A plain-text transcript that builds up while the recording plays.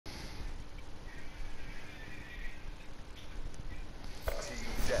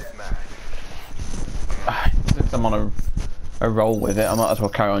I'm on a roll with it, I might as well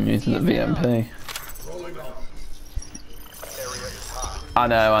carry on using the VMP. I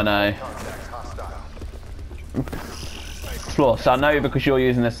know. Plus, I know because you're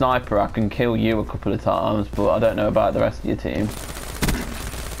using a sniper, I can kill you a couple of times, but I don't know about the rest of your team.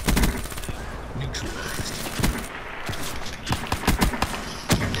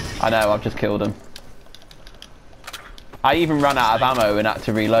 I know, I've just killed him. I even ran out of ammo and had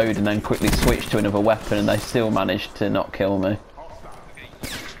to reload and then quickly switch to another weapon and they still managed to not kill me.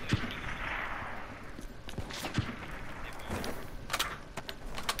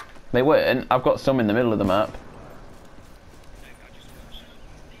 They weren't. I've got some in the middle of the map.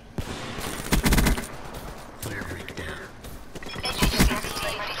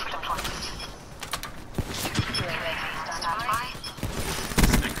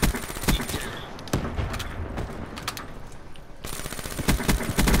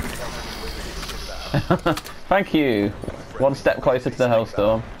 Thank you. One step closer to the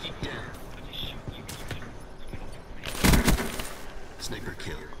hellstorm. Sniper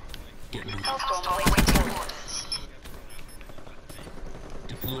kill. Get moving.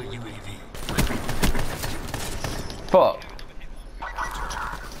 Deploy UAV. Fuck.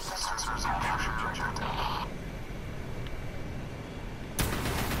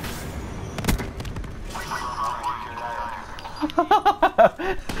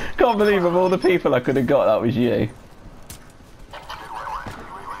 Can't believe of all the people I could have got, that was you.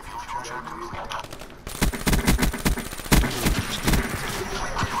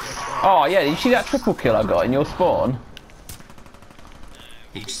 Oh yeah, did you see that triple kill I got in your spawn?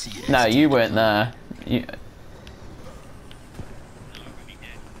 No, you weren't there.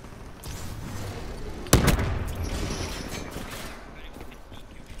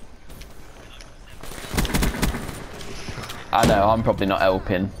 I know, I'm probably not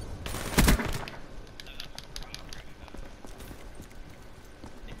helping.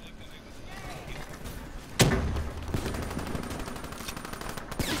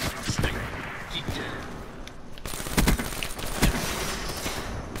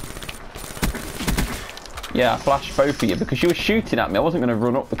 Yeah, I flashed both of you because you were shooting at me. I wasn't going to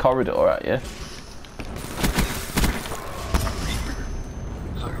run up the corridor at you.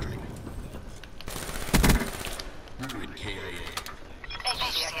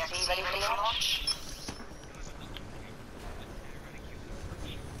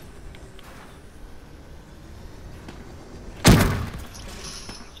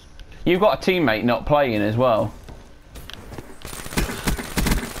 You've got a teammate not playing as well.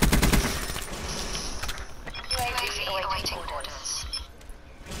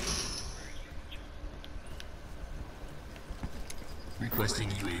 Requesting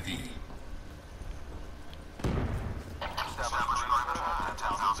UAV.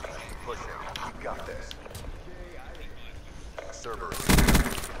 Got this. Server.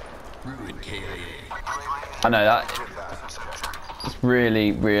 Ruin KIA. I know that. It's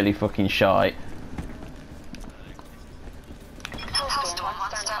really, really fucking shite.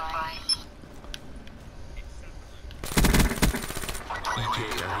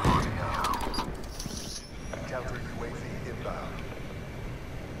 Counter UAV inbound.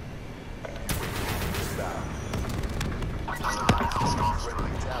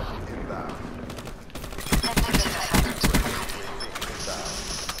 Friendly talent inbound.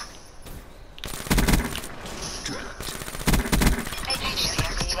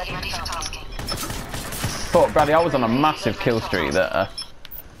 But Bradley, I was on a massive kill streak there.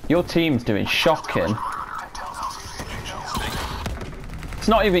 Your team's doing shocking. It's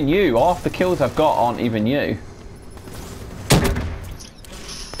not even you. Half the kills I've got aren't even you.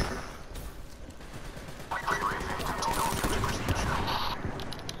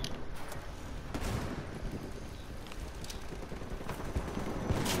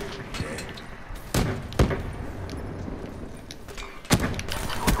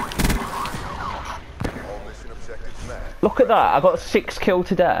 Look at that, I got 6 killed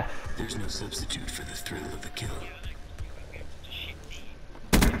to death. There's no substitute for the thrill of the kill.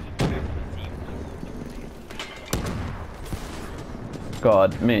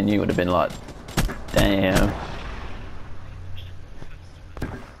 God, me and you would have been like, damn.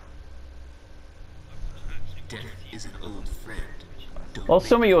 Death is an old friend. Well,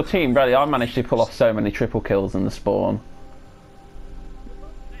 some of your team, Bradley, I managed to pull off so many triple kills in the spawn.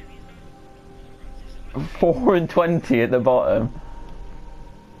 4 and 20 at the bottom.